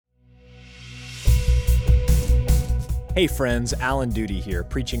Hey friends, Alan Duty here,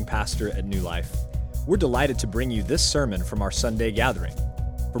 preaching pastor at New Life. We're delighted to bring you this sermon from our Sunday gathering.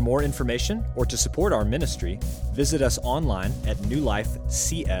 For more information or to support our ministry, visit us online at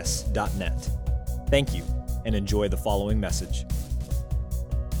newlifecs.net. Thank you, and enjoy the following message.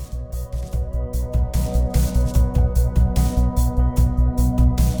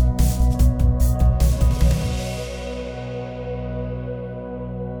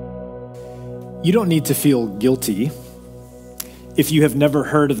 You don't need to feel guilty if you have never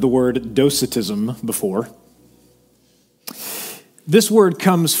heard of the word docetism before. This word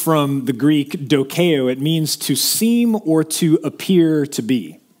comes from the Greek dokeo. It means to seem or to appear to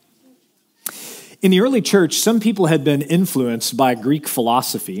be. In the early church, some people had been influenced by Greek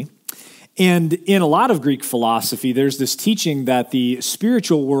philosophy. And in a lot of Greek philosophy, there's this teaching that the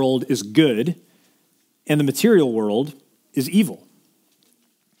spiritual world is good and the material world is evil.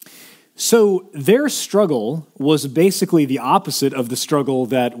 So their struggle was basically the opposite of the struggle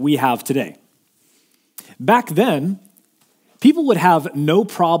that we have today. Back then, people would have no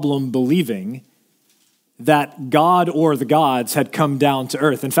problem believing that God or the gods had come down to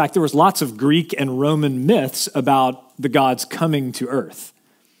earth. In fact, there was lots of Greek and Roman myths about the gods coming to earth.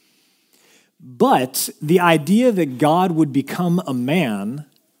 But the idea that God would become a man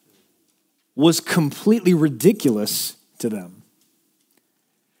was completely ridiculous to them.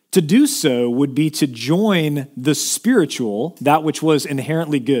 To do so would be to join the spiritual, that which was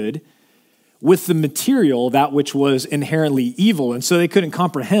inherently good, with the material, that which was inherently evil. And so they couldn't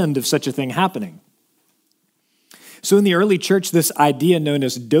comprehend of such a thing happening. So in the early church, this idea known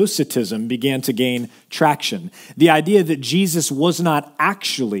as docetism began to gain traction. The idea that Jesus was not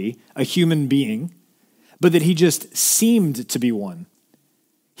actually a human being, but that he just seemed to be one.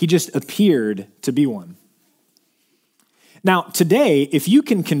 He just appeared to be one. Now, today, if you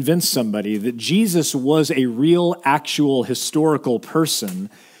can convince somebody that Jesus was a real, actual, historical person,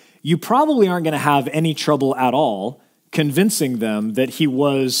 you probably aren't going to have any trouble at all convincing them that he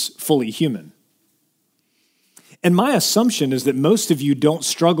was fully human. And my assumption is that most of you don't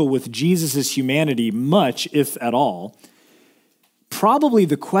struggle with Jesus' humanity much, if at all. Probably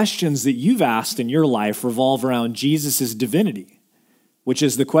the questions that you've asked in your life revolve around Jesus' divinity, which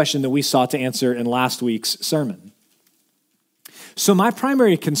is the question that we sought to answer in last week's sermon. So my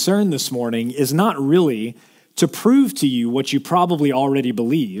primary concern this morning is not really to prove to you what you probably already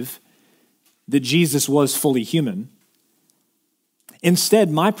believe, that Jesus was fully human.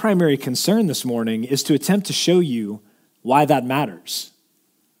 Instead, my primary concern this morning is to attempt to show you why that matters.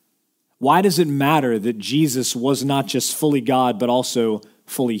 Why does it matter that Jesus was not just fully God, but also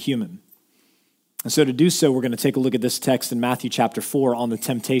fully human? And so to do so, we're going to take a look at this text in Matthew chapter 4 on the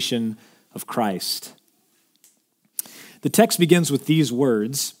temptation of Christ. The text begins with these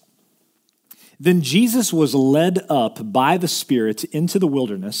words, "Then Jesus was led up by the Spirit into the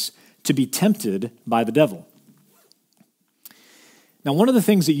wilderness to be tempted by the devil." Now, one of the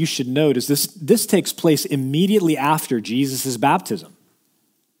things that you should note is this takes place immediately after Jesus' baptism.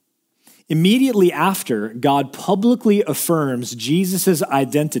 Immediately after God publicly affirms Jesus'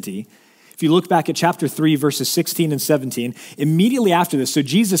 identity. If you look back at chapter 3, verses 16 and 17, immediately after this, so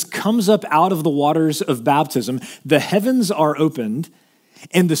Jesus comes up out of the waters of baptism, the heavens are opened,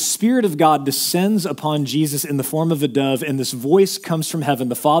 and the Spirit of God descends upon Jesus in the form of a dove, and this voice comes from heaven,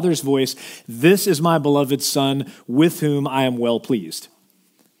 the Father's voice, "This is my beloved Son, with whom I am well pleased."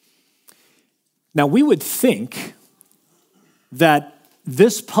 Now, we would think that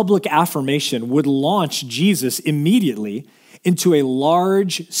this public affirmation would launch Jesus immediately into a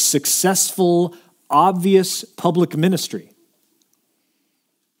large, successful, obvious public ministry.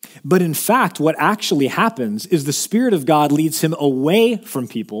 But in fact, what actually happens is the Spirit of God leads him away from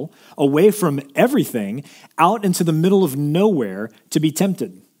people, away from everything, out into the middle of nowhere to be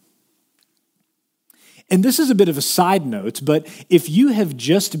tempted. And this is a bit of a side note, but if you have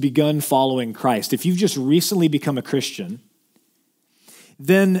just begun following Christ, if you've just recently become a Christian,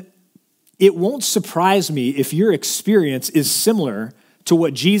 then it won't surprise me if your experience is similar to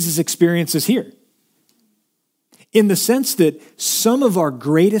what Jesus experiences here. In the sense that some of our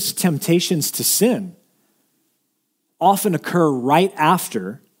greatest temptations to sin often occur right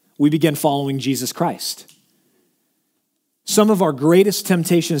after we begin following Jesus Christ. Some of our greatest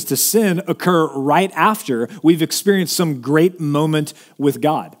temptations to sin occur right after we've experienced some great moment with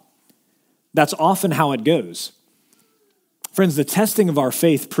God. That's often how it goes. Friends, the testing of our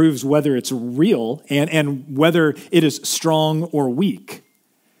faith proves whether it's real and whether it is strong or weak.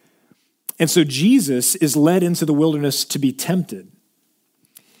 And so Jesus is led into the wilderness to be tempted.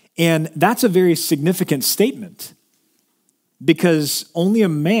 And that's a very significant statement because only a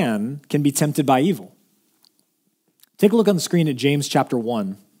man can be tempted by evil. Take a look on the screen at James chapter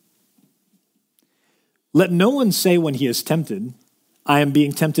 1. Let no one say when he is tempted, I am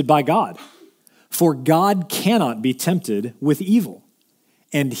being tempted by God. For God cannot be tempted with evil,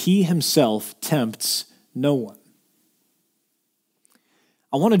 and he himself tempts no one.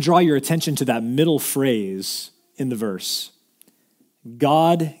 I want to draw your attention to that middle phrase in the verse.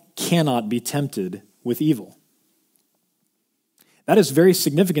 God cannot be tempted with evil. That is very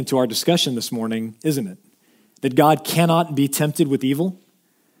significant to our discussion this morning, isn't it? That God cannot be tempted with evil.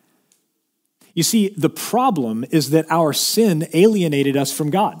 You see, the problem is that our sin alienated us from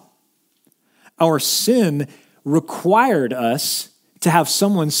God. Our sin required us to have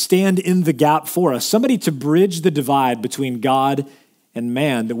someone stand in the gap for us, somebody to bridge the divide between God and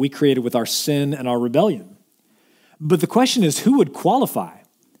man that we created with our sin and our rebellion. But the question is, who would qualify?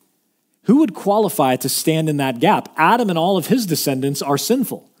 Who would qualify to stand in that gap? Adam and all of his descendants are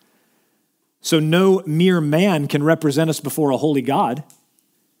sinful. So no mere man can represent us before a holy God.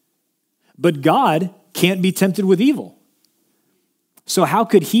 But God can't be tempted with evil. So how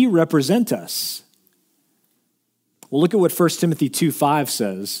could he represent us? Well, look at what 1 Timothy 2:5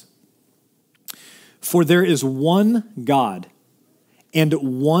 says. For there is one God and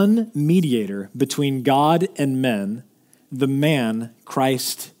one mediator between God and men, the man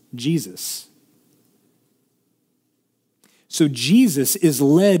Christ Jesus. So Jesus is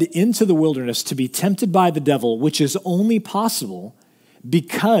led into the wilderness to be tempted by the devil, which is only possible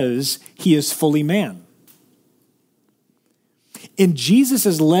because he is fully man. And Jesus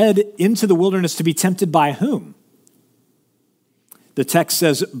is led into the wilderness to be tempted by whom? The text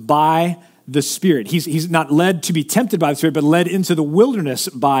says, by the Spirit. He's not led to be tempted by the Spirit, but led into the wilderness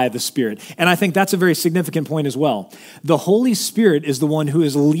by the Spirit. And I think that's a very significant point as well. The Holy Spirit is the one who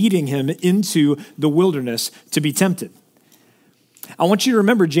is leading him into the wilderness to be tempted. I want you to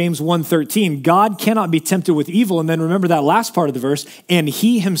remember James 1:13. God cannot be tempted with evil. And then remember that last part of the verse, and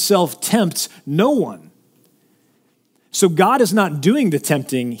he himself tempts no one. So God is not doing the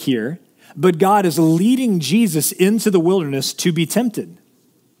tempting here, but God is leading Jesus into the wilderness to be tempted.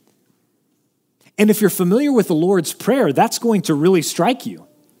 And if you're familiar with the Lord's Prayer, that's going to really strike you.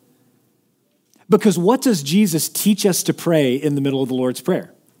 Because what does Jesus teach us to pray in the middle of the Lord's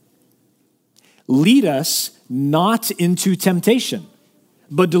Prayer? Lead us not into temptation,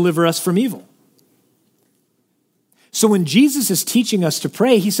 but deliver us from evil. So when Jesus is teaching us to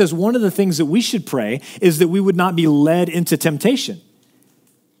pray, he says one of the things that we should pray is that we would not be led into temptation.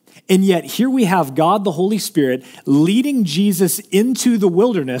 And yet here we have God, the Holy Spirit, leading Jesus into the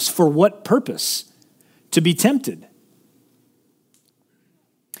wilderness for what purpose? To be tempted.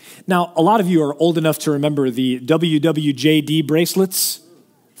 Now, a lot of you are old enough to remember the WWJD bracelets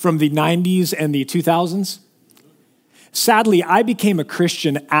from the 90s and the 2000s. Sadly, I became a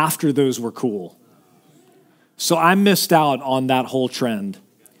Christian after those were cool. So I missed out on that whole trend.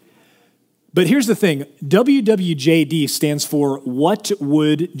 But here's the thing, WWJD stands for What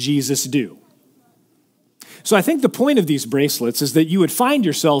Would Jesus Do? So I think the point of these bracelets is that you would find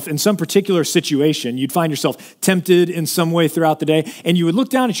yourself in some particular situation, you'd find yourself tempted in some way throughout the day, and you would look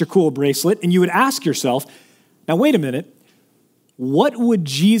down at your cool bracelet and you would ask yourself, now wait a minute, what would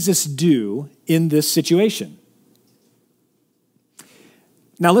Jesus do in this situation?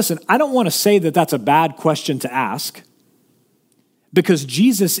 Now listen, I don't want to say that that's a bad question to ask, because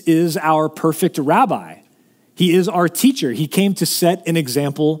Jesus is our perfect rabbi. He is our teacher. He came to set an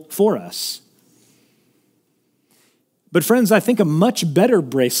example for us. But friends, I think a much better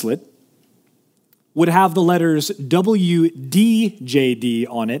bracelet would have the letters WDJD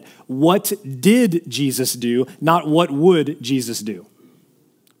on it. What did Jesus do? Not what would Jesus do.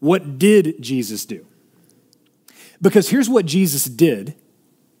 What did Jesus do? Because here's what Jesus did.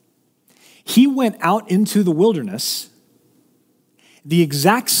 He went out into the wilderness, the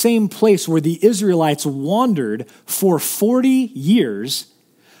exact same place where the Israelites wandered for 40 years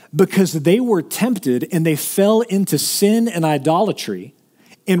because they were tempted and they fell into sin and idolatry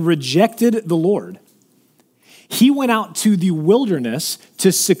and rejected the Lord. He went out to the wilderness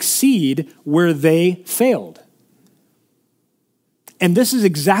to succeed where they failed. And this is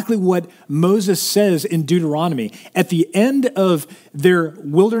exactly what Moses says in Deuteronomy. At the end of their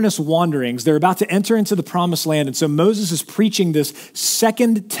wilderness wanderings, they're about to enter into the promised land. And so Moses is preaching this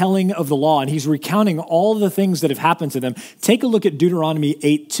second telling of the law, and he's recounting all the things that have happened to them. Take a look at Deuteronomy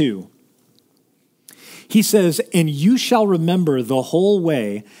 8:2. He says, and you shall remember the whole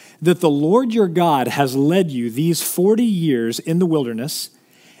way that the Lord your God has led you these 40 years in the wilderness,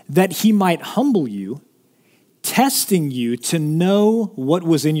 that he might humble you, testing you to know what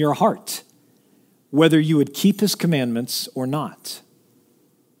was in your heart, whether you would keep his commandments or not.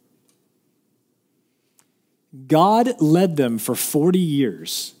 God led them for 40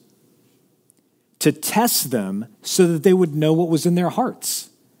 years to test them so that they would know what was in their hearts.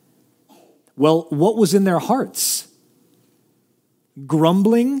 Well, what was in their hearts?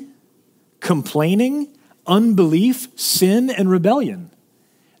 Grumbling, complaining, unbelief, sin, and rebellion.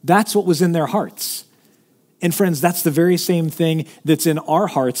 That's what was in their hearts. And friends, that's the very same thing that's in our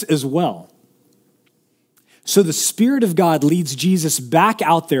hearts as well. So the Spirit of God leads Jesus back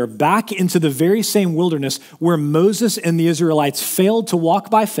out there, back into the very same wilderness where Moses and the Israelites failed to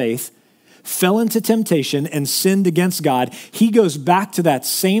walk by faith, fell into temptation, and sinned against God. He goes back to that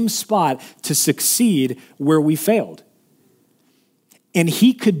same spot to succeed where we failed. And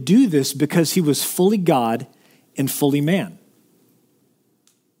he could do this because he was fully God and fully man.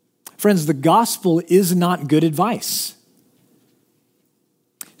 Friends, the gospel is not good advice.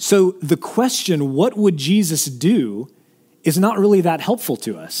 So the question, what would Jesus do, is not really that helpful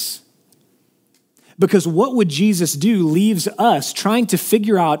to us. Because what would Jesus do leaves us trying to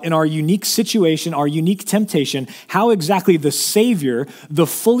figure out in our unique situation, our unique temptation, how exactly the Savior, the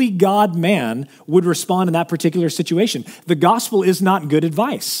fully God man, would respond in that particular situation. The gospel is not good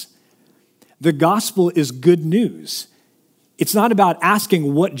advice. The gospel is good news. It's not about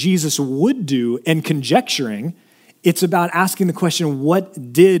asking what Jesus would do and conjecturing. It's about asking the question,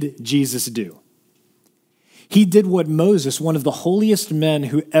 what did Jesus do? He did what Moses, one of the holiest men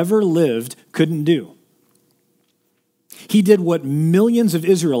who ever lived, couldn't do. He did what millions of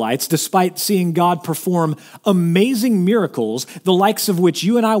Israelites, despite seeing God perform amazing miracles, the likes of which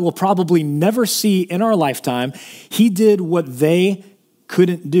you and I will probably never see in our lifetime, he did what they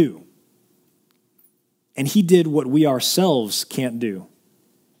couldn't do. And he did what we ourselves can't do.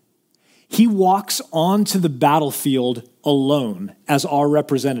 He walks onto the battlefield alone as our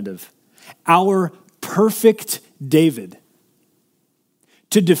representative, our perfect David,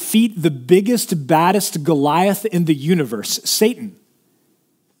 to defeat the biggest, baddest Goliath in the universe, Satan.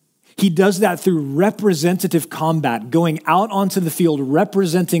 He does that through representative combat, going out onto the field,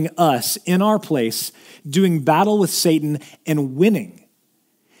 representing us in our place, doing battle with Satan and winning.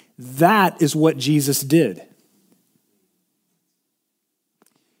 That is what Jesus did.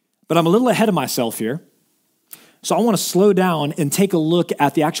 But I'm a little ahead of myself here. So I want to slow down and take a look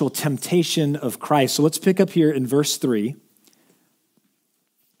at the actual temptation of Christ. So let's pick up here in verse 3.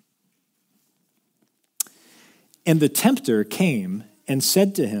 And the tempter came and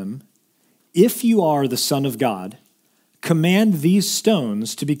said to him, "If you are the Son of God, command these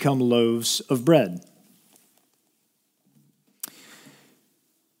stones to become loaves of bread."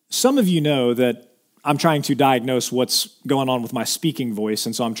 Some of you know that I'm trying to diagnose what's going on with my speaking voice,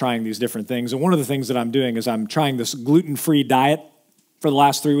 and so I'm trying these different things. And one of the things that I'm doing is I'm trying this gluten-free diet for the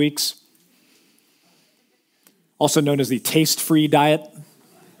last 3 weeks, also known as the taste-free diet.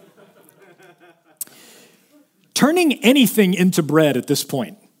 Turning anything into bread at this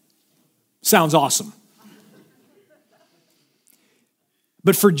point sounds awesome.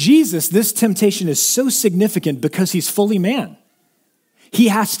 But for Jesus, this temptation is so significant because he's fully man. He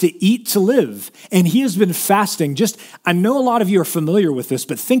has to eat to live, and he has been fasting. I know a lot of you are familiar with this,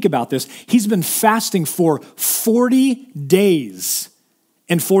 but think about this. He's been fasting for 40 days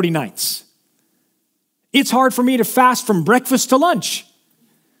and 40 nights. It's hard for me to fast from breakfast to lunch.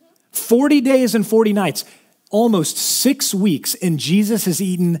 40 days and 40 nights, almost 6 weeks, and Jesus has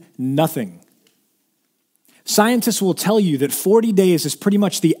eaten nothing. Scientists will tell you that 40 days is pretty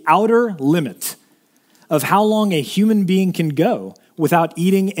much the outer limit of how long a human being can go without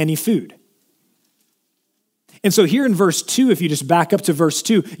eating any food. And so here in verse 2, if you just back up to verse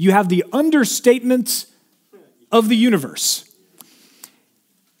 2, you have the understatement of the universe.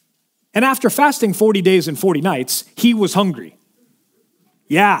 And after fasting 40 days and 40 nights, he was hungry.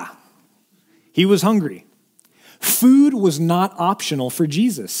 Yeah, he was hungry. Food was not optional for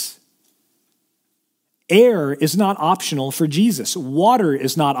Jesus. Air is not optional for Jesus. Water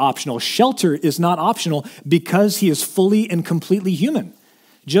is not optional. Shelter is not optional because he is fully and completely human,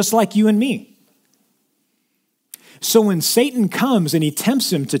 just like you and me. So when Satan comes and he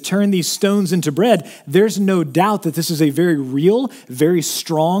tempts him to turn these stones into bread, there's no doubt that this is a very real, very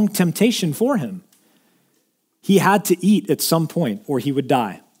strong temptation for him. He had to eat at some point or he would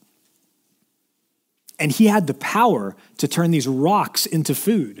die. And he had the power to turn these rocks into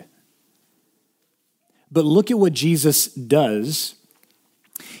food. But look at what Jesus does.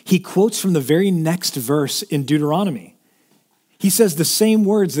 He quotes from the very next verse in Deuteronomy. He says the same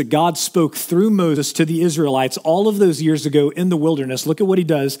words that God spoke through Moses to the Israelites all of those years ago in the wilderness. Look at what he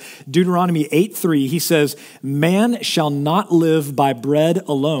does. Deuteronomy 8:3, he says, "Man shall not live by bread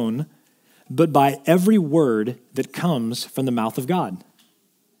alone, but by every word that comes from the mouth of God."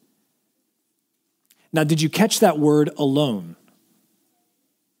 Now, did you catch that word alone?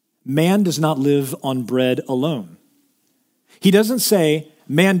 Man does not live on bread alone. He doesn't say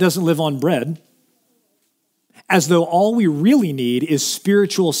man doesn't live on bread, as though all we really need is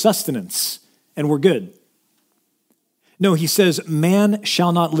spiritual sustenance and we're good. No, he says man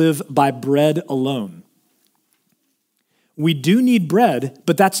shall not live by bread alone. We do need bread,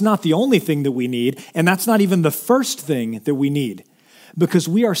 but that's not the only thing that we need, and that's not even the first thing that we need, because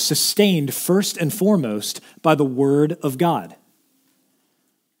we are sustained first and foremost by the Word of God.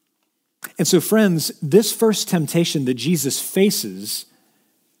 And so, friends, this first temptation that Jesus faces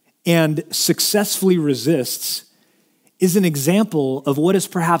and successfully resists is an example of what is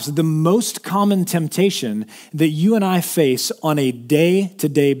perhaps the most common temptation that you and I face on a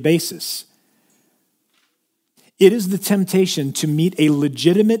day-to-day basis. It is the temptation to meet a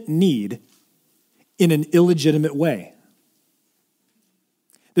legitimate need in an illegitimate way.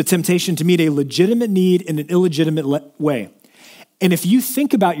 The temptation to meet a legitimate need in an illegitimate way. And if you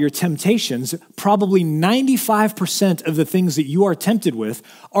think about your temptations, probably 95% of the things that you are tempted with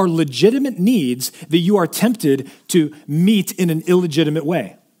are legitimate needs that you are tempted to meet in an illegitimate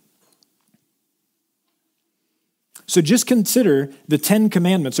way. So just consider the 10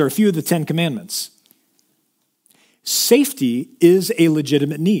 commandments, or a few of the 10 commandments. Safety is a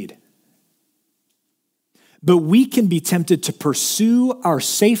legitimate need. But we can be tempted to pursue our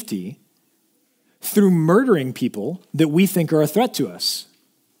safety through murdering people that we think are a threat to us.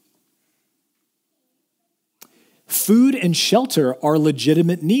 Food and shelter are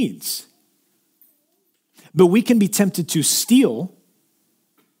legitimate needs. But we can be tempted to steal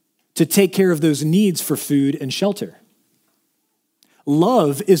to take care of those needs for food and shelter.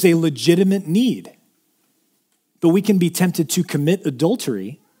 Love is a legitimate need. But we can be tempted to commit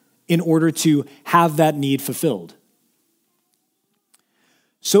adultery in order to have that need fulfilled.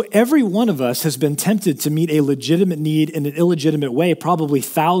 So every one of us has been tempted to meet a legitimate need in an illegitimate way, probably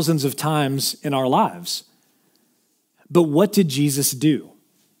thousands of times in our lives. But what did Jesus do?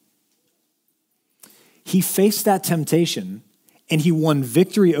 He faced that temptation and he won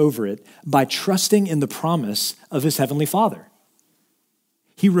victory over it by trusting in the promise of his heavenly Father.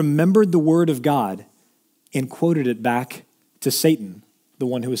 He remembered the word of God and quoted it back to Satan, the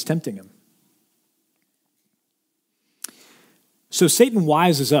one who was tempting him. So Satan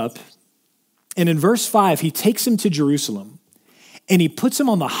wises up, and in verse 5, he takes him to Jerusalem, and he puts him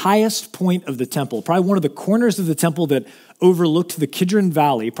on the highest point of the temple, probably one of the corners of the temple that overlooked the Kidron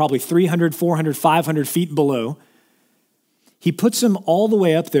Valley, probably 300, 400, 500 feet below. He puts him all the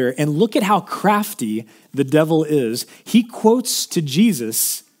way up there, and look at how crafty the devil is. He quotes to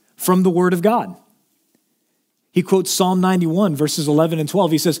Jesus from the Word of God. He quotes Psalm 91, verses 11 and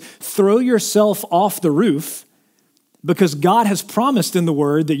 12. He says, "Throw yourself off the roof, because God has promised in the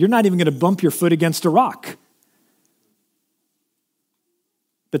word that you're not even going to bump your foot against a rock."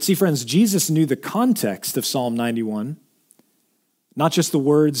 But see, friends, Jesus knew the context of Psalm 91, not just the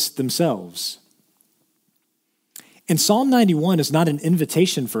words themselves. And Psalm 91 is not an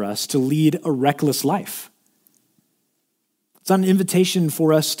invitation for us to lead a reckless life. It's not an invitation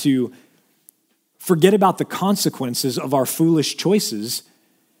for us to forget about the consequences of our foolish choices.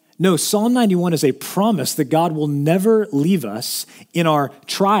 No, Psalm 91 is a promise that God will never leave us in our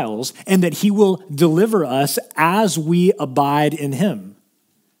trials and that he will deliver us as we abide in him.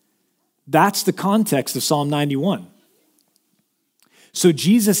 That's the context of Psalm 91. So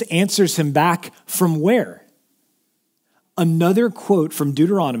Jesus answers him back from where? Another quote from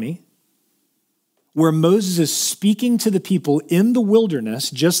Deuteronomy, where Moses is speaking to the people in the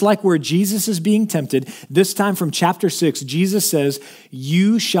wilderness, just like where Jesus is being tempted. This time from chapter 6, Jesus says,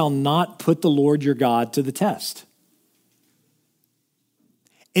 "You shall not put the Lord your God to the test."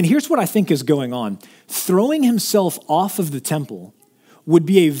 And here's what I think is going on. Throwing himself off of the temple would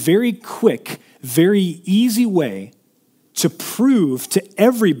be a very quick, very easy way to prove to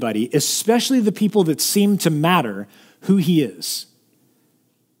everybody, especially the people that seem to matter, who he is.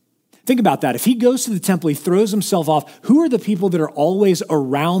 Think about that. If he goes to the temple, he throws himself off, who are the people that are always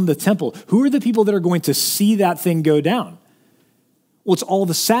around the temple? Who are the people that are going to see that thing go down? Well, it's all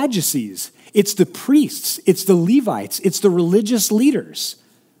the Sadducees. It's the priests. It's the Levites. It's the religious leaders.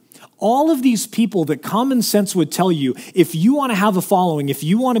 All of these people that common sense would tell you, if you want to have a following, if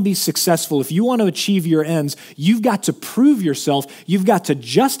you want to be successful, if you want to achieve your ends, you've got to prove yourself. You've got to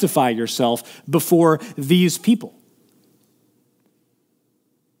justify yourself before these people.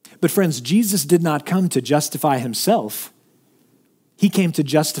 But friends, Jesus did not come to justify himself. He came to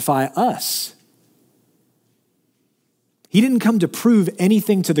justify us. He didn't come to prove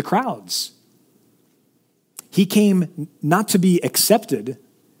anything to the crowds. He came not to be accepted,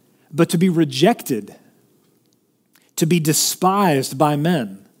 but to be rejected to be despised by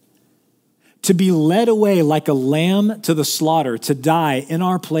men, to be led away like a lamb to the slaughter, to die in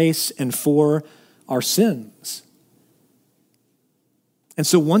our place and for our sins. And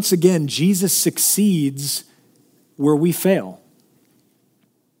so once again, Jesus succeeds where we fail.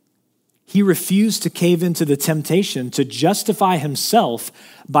 He refused to cave into the temptation to justify himself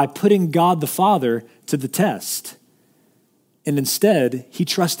by putting God the Father to the test. And instead, he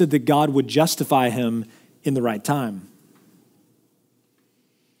trusted that God would justify him in the right time.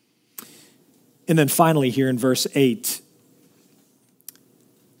 And then finally, here in verse 8,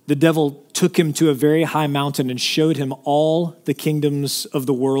 the devil took him to a very high mountain and showed him all the kingdoms of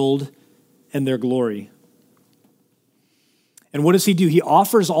the world and their glory. And what does he do? He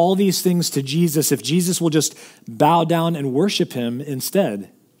offers all these things to Jesus if Jesus will just bow down and worship him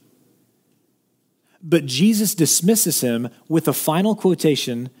instead. But Jesus dismisses him with a final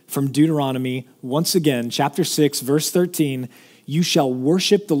quotation from Deuteronomy, once again, chapter 6, verse 13, "You shall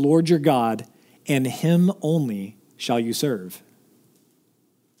worship the Lord your God, and him only shall you serve."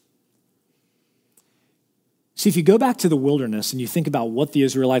 See, if you go back to the wilderness and you think about what the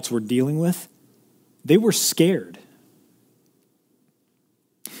Israelites were dealing with, they were scared.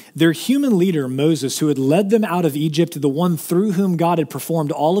 Their human leader, Moses, who had led them out of Egypt, the one through whom God had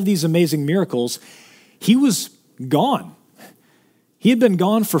performed all of these amazing miracles, he was gone. He had been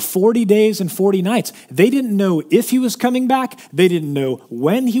gone for 40 days and 40 nights. They didn't know if he was coming back. They didn't know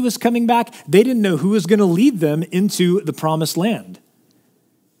when he was coming back. They didn't know who was going to lead them into the promised land.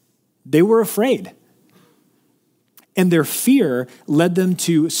 They were afraid. And their fear led them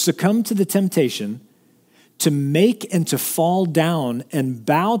to succumb to the temptation to make and to fall down and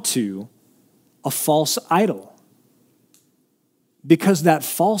bow to a false idol. Because that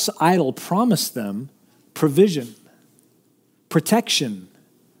false idol promised them provision, protection,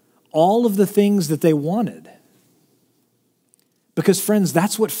 all of the things that they wanted. Because friends,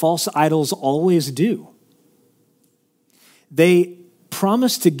 that's what false idols always do. They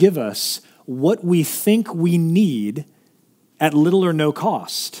promise to give us what we think we need at little or no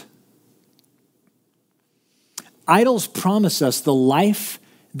cost. Idols promise us the life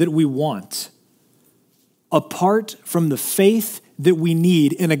that we want apart from the faith that we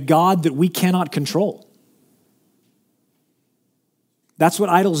need in a God that we cannot control. That's what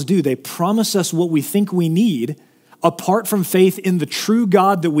idols do. They promise us what we think we need apart from faith in the true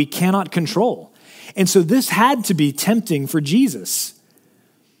God that we cannot control. And so this had to be tempting for Jesus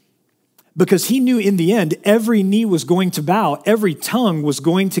because he knew in the end every knee was going to bow, every tongue was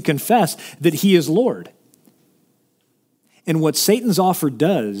going to confess that he is Lord. And what Satan's offer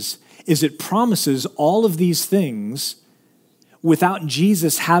does is it promises all of these things without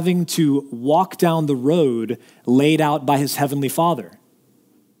Jesus having to walk down the road laid out by his heavenly Father.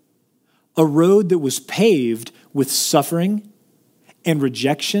 A road that was paved with suffering and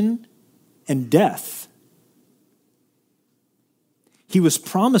rejection and death. He was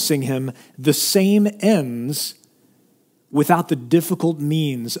promising him the same ends without the difficult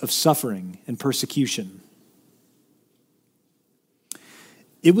means of suffering and persecution.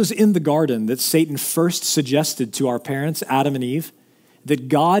 It was in the garden that Satan first suggested to our parents, Adam and Eve, that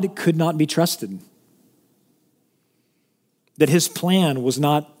God could not be trusted, that his plan was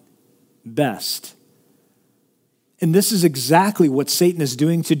not best. And this is exactly what Satan is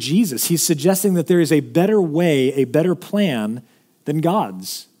doing to Jesus. He's suggesting that there is a better way, a better plan than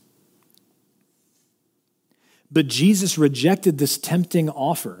God's. But Jesus rejected this tempting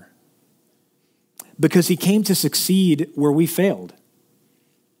offer because he came to succeed where we failed.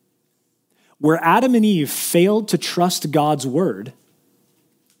 Where Adam and Eve failed to trust God's word,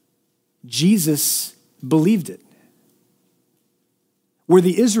 Jesus believed it. Where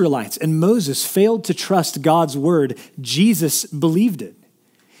the Israelites and Moses failed to trust God's word, Jesus believed it.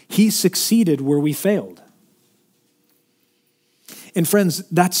 He succeeded where we failed. And friends,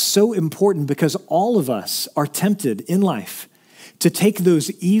 that's so important because all of us are tempted in life to take those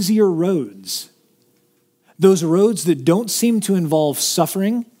easier roads, those roads that don't seem to involve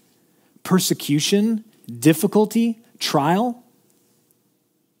suffering, persecution, difficulty, trial.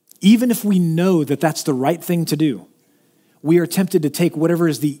 Even if we know that that's the right thing to do, we are tempted to take whatever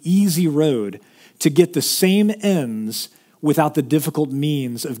is the easy road to get the same ends without the difficult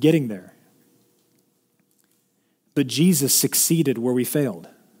means of getting there. But Jesus succeeded where we failed.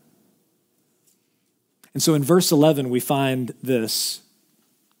 And so in verse 11, we find this.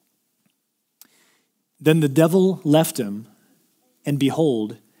 Then the devil left him, and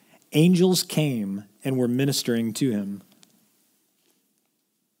behold, angels came and were ministering to him.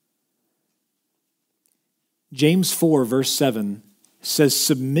 James 4, verse 7 says,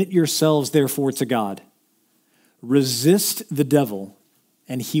 "Submit yourselves therefore to God. resist the devil,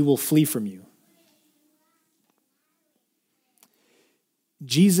 and he will flee from you.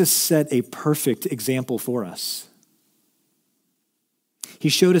 Jesus set a perfect example for us. He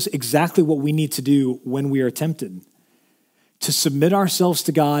showed us exactly what we need to do when we are tempted, to submit ourselves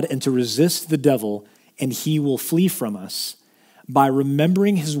to God and to resist the devil, and he will flee from us by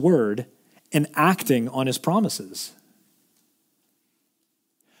remembering his word and acting on his promises.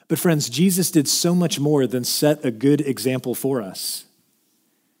 But friends, Jesus did so much more than set a good example for us.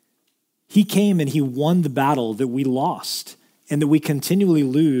 He came and he won the battle that we lost and that we continually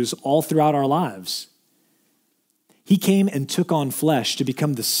lose all throughout our lives. He came and took on flesh to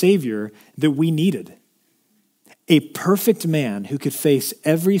become the Savior that we needed. A perfect man who could face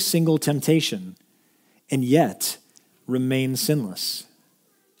every single temptation and yet remain sinless.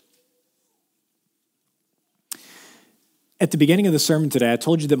 At the beginning of the sermon today, I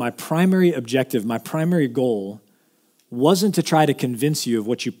told you that my primary objective, my primary goal, wasn't to try to convince you of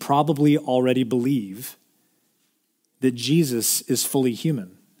what you probably already believe, that Jesus is fully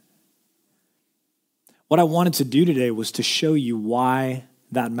human. What I wanted to do today was to show you why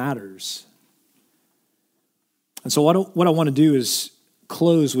that matters. And so what I want to do is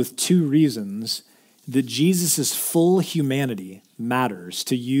close with two reasons that Jesus' full humanity matters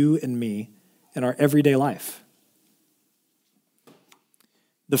to you and me in our everyday life.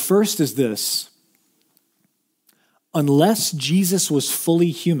 The first is this: unless Jesus was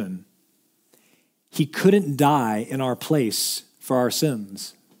fully human, he couldn't die in our place for our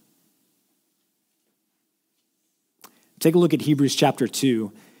sins. Take a look at Hebrews chapter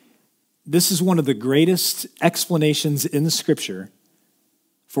 2. This is one of the greatest explanations in Scripture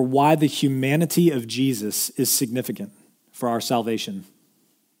for why the humanity of Jesus is significant for our salvation.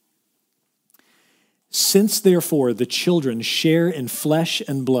 Since, therefore, the children share in flesh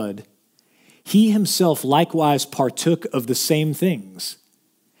and blood, he himself likewise partook of the same things,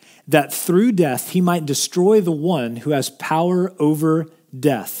 that through death he might destroy the one who has power over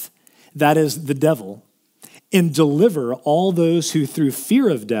death, that is, the devil, and deliver all those who through fear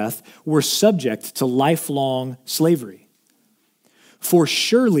of death were subject to lifelong slavery. For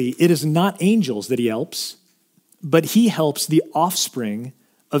surely it is not angels that he helps, but he helps the offspring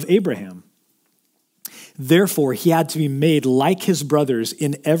of Abraham. Therefore, he had to be made like his brothers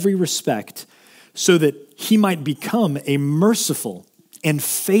in every respect, so that he might become a merciful and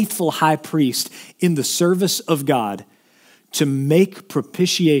faithful high priest in the service of God to make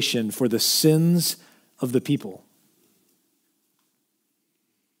propitiation for the sins of the people.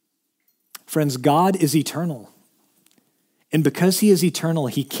 Friends, God is eternal. And because he is eternal,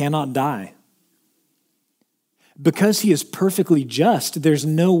 he cannot die. Because he is perfectly just, there's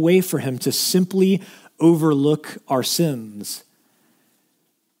no way for him to simply overlook our sins.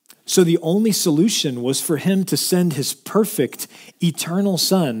 So the only solution was for him to send his perfect, eternal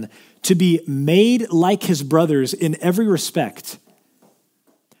Son to be made like his brothers in every respect,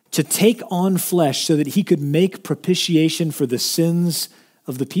 to take on flesh so that he could make propitiation for the sins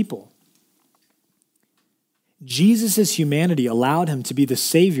of the people. Jesus' humanity allowed him to be the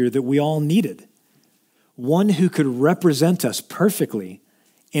Savior that we all needed, one who could represent us perfectly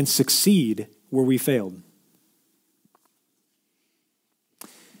and succeed where we failed.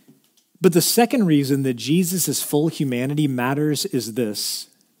 But the second reason that Jesus' full humanity matters is this: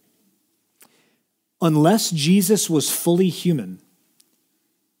 unless Jesus was fully human,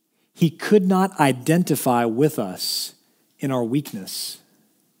 he could not identify with us in our weakness.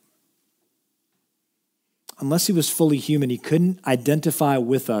 Unless he was fully human, he couldn't identify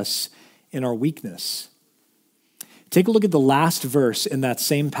with us in our weakness. Take a look at the last verse in that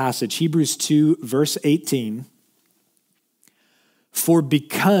same passage, Hebrews 2, verse 18. For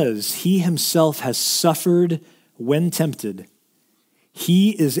because he himself has suffered when tempted,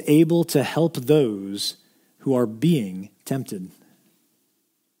 he is able to help those who are being tempted.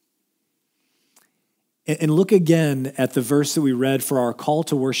 And look again at the verse that we read for our call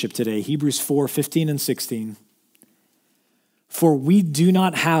to worship today, Hebrews 4, 15 and 16. For we do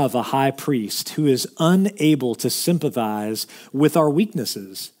not have a high priest who is unable to sympathize with our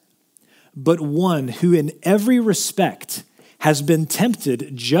weaknesses, but one who in every respect has been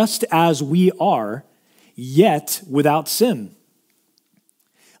tempted just as we are, yet without sin.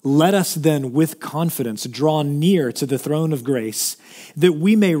 Let us then with confidence draw near to the throne of grace, that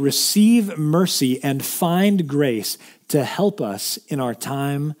we may receive mercy and find grace to help us in our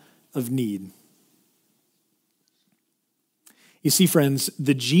time of need. You see, friends,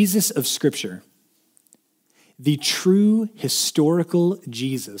 the Jesus of Scripture, the true historical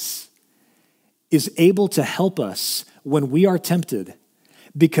Jesus, is able to help us when we are tempted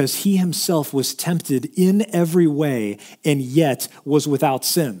because he himself was tempted in every way and yet was without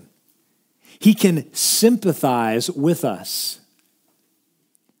sin. He can sympathize with us.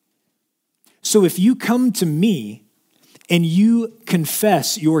 So if you come to me and you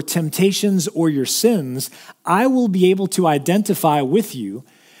confess your temptations or your sins, I will be able to identify with you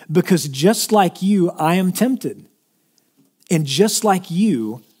because just like you, I am tempted. And just like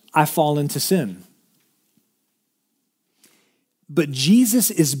you, I fall into sin. But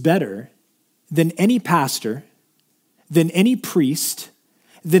Jesus is better than any pastor, than any priest,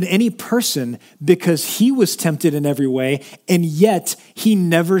 than any person because he was tempted in every way and yet he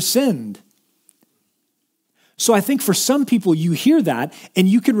never sinned. So I think for some people, you hear that and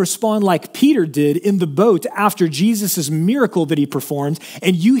you can respond like Peter did in the boat after Jesus' miracle that he performed,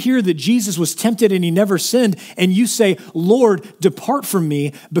 and you hear that Jesus was tempted and he never sinned, and you say, Lord, depart from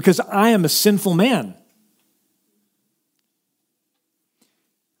me because I am a sinful man.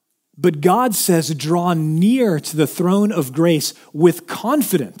 But God says, draw near to the throne of grace with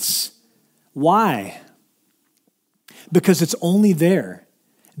confidence. Why? Because it's only there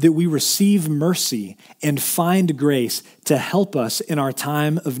that we receive mercy and find grace to help us in our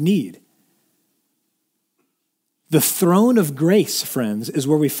time of need. The throne of grace, friends, is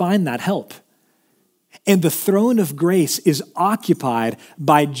where we find that help. And the throne of grace is occupied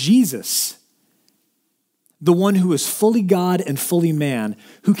by Jesus, the one who is fully God and fully man,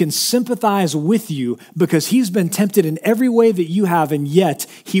 who can sympathize with you because he's been tempted in every way that you have, and yet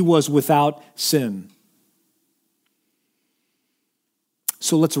he was without sin.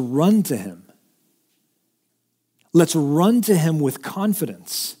 So let's run to him. Let's run to him with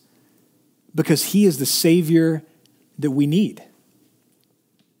confidence because he is the Savior that we need.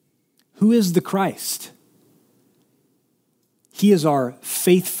 Who is the Christ? He is our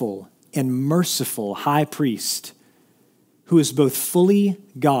faithful and merciful high priest who is both fully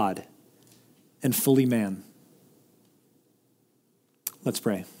God and fully man. Let's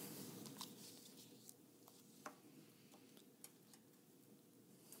pray.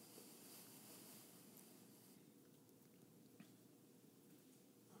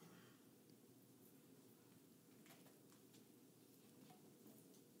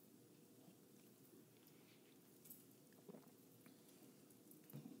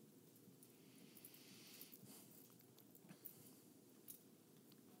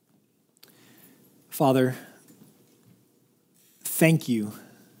 Father, thank you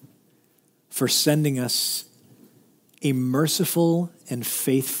for sending us a merciful and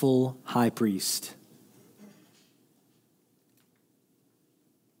faithful high priest.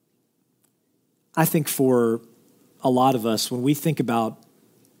 I think for a lot of us, when we think about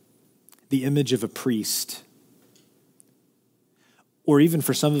the image of a priest, or even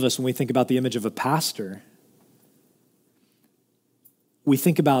for some of us, when we think about the image of a pastor, we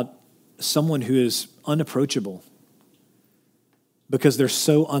think about someone who is unapproachable because they're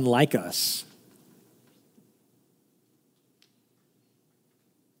so unlike us.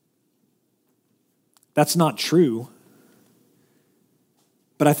 That's not true,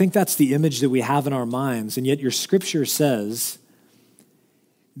 but I think that's the image that we have in our minds, and yet your scripture says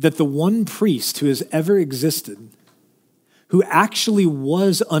that the one priest who has ever existed, who actually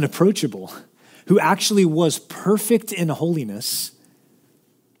was unapproachable, who actually was perfect in holiness,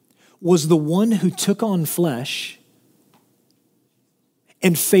 was the one who took on flesh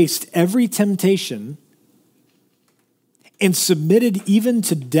and faced every temptation and submitted even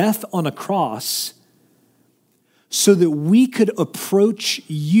to death on a cross so that we could approach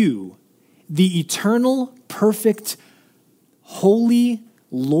you, the eternal, perfect, holy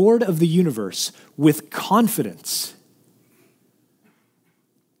Lord of the universe, with confidence.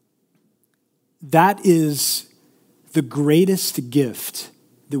 That is the greatest gift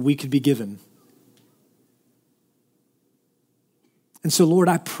that we could be given. And so, Lord,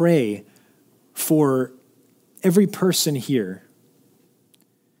 I pray for every person here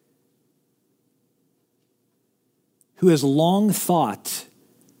who has long thought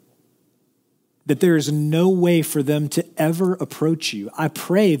that there is no way for them to ever approach you. I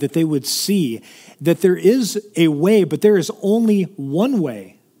pray that they would see that there is a way, but there is only one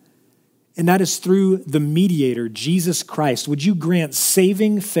way. And that is through the mediator, Jesus Christ. Would you grant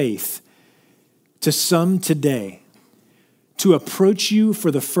saving faith to some today to approach you for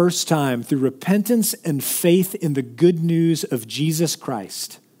the first time through repentance and faith in the good news of Jesus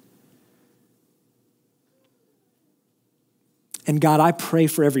Christ? And God, I pray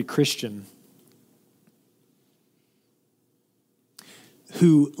for every Christian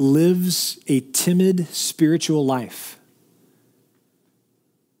who lives a timid spiritual life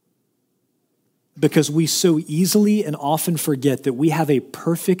because we so easily and often forget that we have a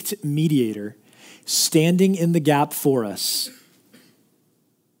perfect mediator standing in the gap for us,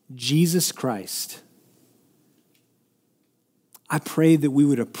 Jesus Christ. I pray that we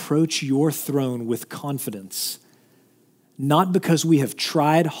would approach your throne with confidence, not because we have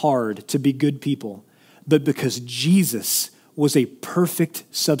tried hard to be good people, but because Jesus was a perfect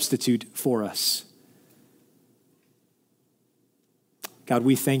substitute for us. God,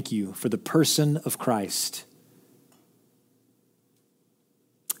 we thank you for the person of Christ.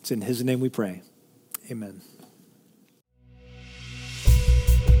 It's in his name we pray. Amen.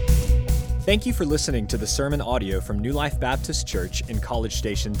 Thank you for listening to the sermon audio from New Life Baptist Church in College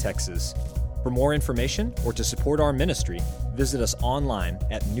Station, Texas. For more information or to support our ministry, visit us online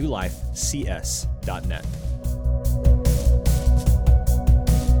at newlifecs.net.